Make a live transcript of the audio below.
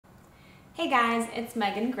Hey guys, it's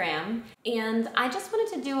Megan Graham, and I just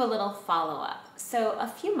wanted to do a little follow-up. So a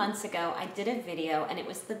few months ago, I did a video and it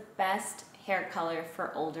was the best hair color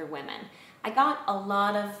for older women. I got a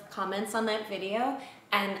lot of comments on that video,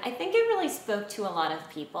 and I think it really spoke to a lot of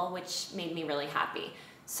people, which made me really happy.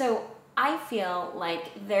 So I feel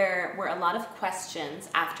like there were a lot of questions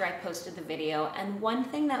after I posted the video, and one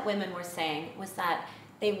thing that women were saying was that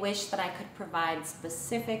they wish that I could provide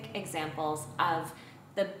specific examples of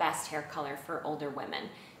the best hair color for older women.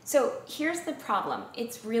 So here's the problem.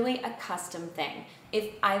 It's really a custom thing. If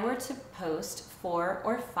I were to post 4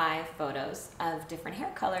 or 5 photos of different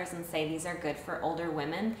hair colors and say these are good for older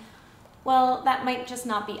women, well, that might just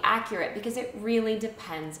not be accurate because it really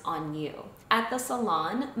depends on you. At the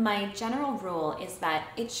salon, my general rule is that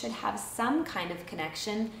it should have some kind of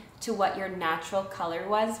connection to what your natural color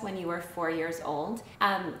was when you were 4 years old.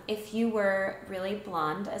 If you were really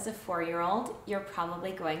blonde as a 4-year-old, you're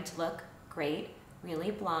probably going to look great,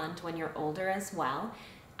 really blonde when you're older as well.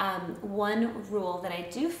 One rule that I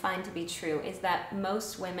do find to be true is that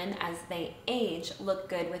most women, as they age, look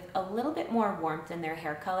good with a little bit more warmth in their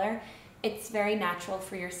hair color. It's very natural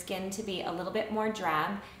for your skin to be a little bit more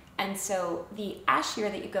drab, and so the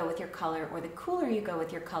ashier that you go with your color, or the cooler you go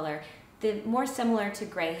with your color, the more similar to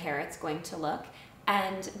gray hair it's going to look,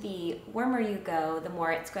 and the warmer you go, the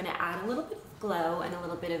more it's going to add a little bit of glow and a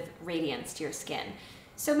little bit of radiance to your skin.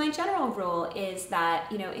 So my general rule is that,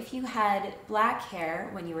 if you had black hair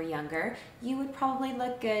when you were younger, you would probably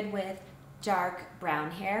look good with dark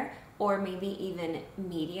brown hair, or maybe even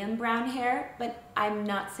medium brown hair, but I'm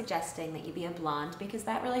not suggesting that you be a blonde because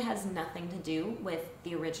that really has nothing to do with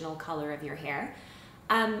the original color of your hair.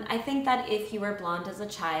 I think that if you were blonde as a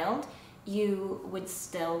child, you would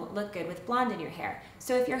still look good with blonde in your hair.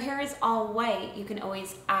 So if your hair is all white, you can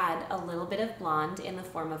always add a little bit of blonde in the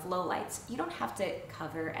form of lowlights. You don't have to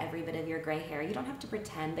cover every bit of your gray hair. You don't have to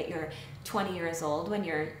pretend that you're 20 years old when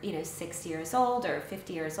you're 60 years old or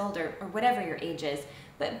 50 years old or whatever your age is.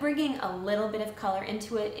 But bringing a little bit of color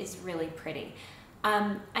into it is really pretty.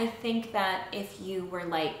 I think that if you were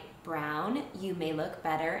light brown, you may look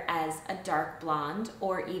better as a dark blonde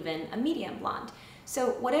or even a medium blonde.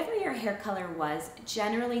 So whatever your hair color was,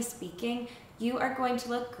 generally speaking, you are going to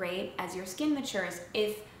look great as your skin matures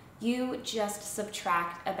if you just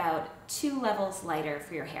subtract about 2 levels lighter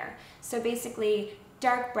for your hair. So basically,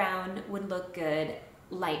 dark brown would look good,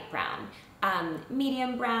 light brown.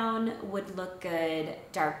 Medium brown would look good,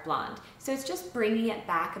 dark blonde. So it's just bringing it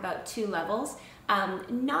back about 2 levels,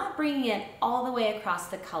 not bringing it all the way across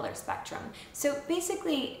the color spectrum. So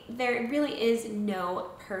basically, there really is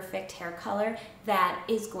no perfect hair color that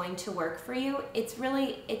is going to work for you. It's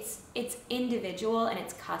really, it's individual and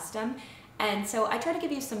it's custom. And so I try to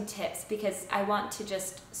give you some tips because I want to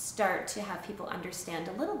just start to have people understand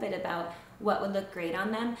a little bit about what would look great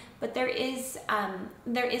on them, but there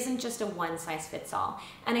isn't just a one-size-fits-all.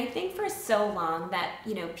 And I think for so long that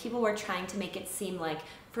people were trying to make it seem like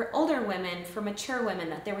for older women, for mature women,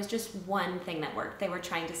 that there was just one thing that worked. They were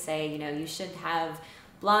trying to say, you should have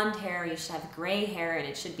blonde hair, you should have gray hair, and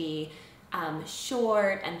it should be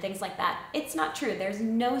short and things like that. It's not true. There's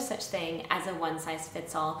no such thing as a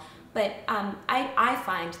one-size-fits-all. But I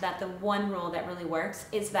find that the one rule that really works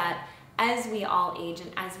is that as we all age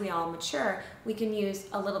and as we all mature, we can use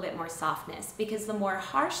a little bit more softness, because the more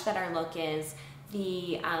harsh that our look is,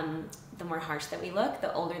 the more harsh that we look,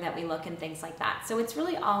 the older that we look, and things like that. So it's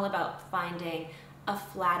really all about finding a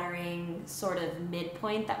flattering sort of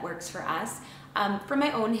midpoint that works for us. For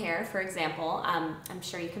my own hair, for example, I'm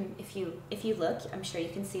sure you can, if you look, I'm sure you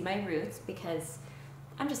can see my roots, because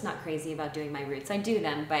I'm just not crazy about doing my roots. I do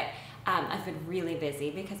them, but I've been really busy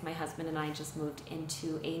because my husband and I just moved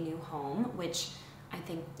into a new home, which I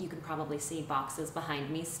think you can probably see boxes behind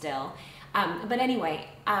me still. But anyway,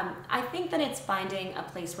 I think that it's finding a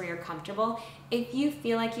place where you're comfortable. If you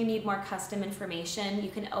feel like you need more custom information,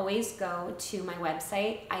 you can always go to my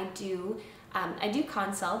website. I do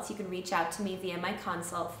consults. You can reach out to me via my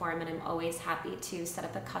consult form, and I'm always happy to set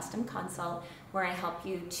up a custom consult where I help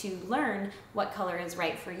you to learn what color is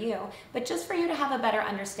right for you. But just for you to have a better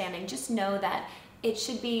understanding, just know that it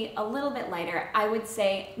should be a little bit lighter. I would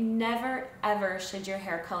say never ever should your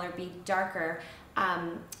hair color be darker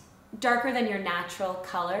than your natural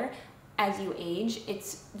color. As you age,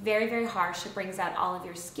 it's very, very harsh. It brings out all of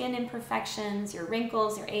your skin imperfections, your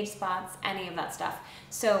wrinkles, your age spots, any of that stuff.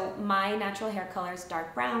 So my natural hair color is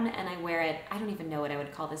dark brown, and I wear it, I don't even know what I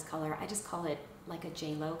would call this color. I just call it like a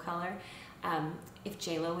J-Lo color. If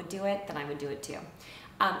J-Lo would do it, then I would do it too.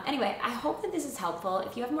 Anyway, I hope that this is helpful.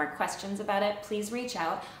 If you have more questions about it, please reach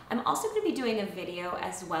out. I'm also going to be doing a video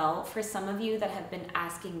as well for some of you that have been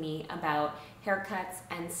asking me about haircuts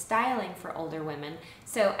and styling for older women.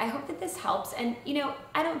 So I hope that this helps. And you know,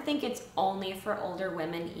 I don't think it's only for older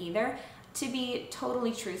women either. To be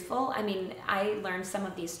totally truthful, I mean, I learned some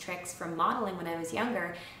of these tricks from modeling when I was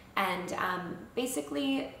younger, and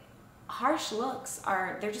basically harsh looks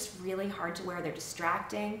they're just really hard to wear. They're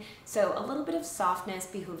distracting. So a little bit of softness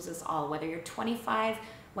behooves us all, whether you're 25,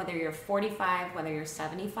 whether you're 45, whether you're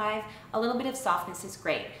 75, a little bit of softness is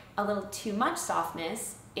great. A little too much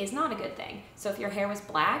softness is not a good thing. So if your hair was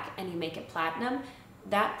black and you make it platinum,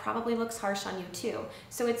 that probably looks harsh on you too.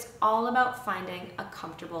 So it's all about finding a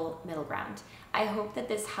comfortable middle ground. I hope that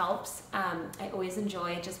this helps. I always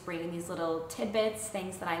enjoy just bringing these little tidbits,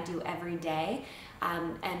 things that I do every day,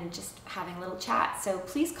 and just having a little chat. So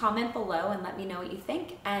please comment below and let me know what you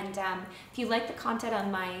think. And if you like the content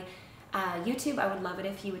on my YouTube, I would love it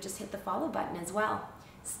if you would just hit the follow button as well.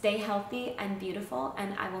 Stay healthy and beautiful,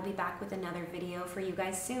 and I will be back with another video for you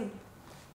guys soon.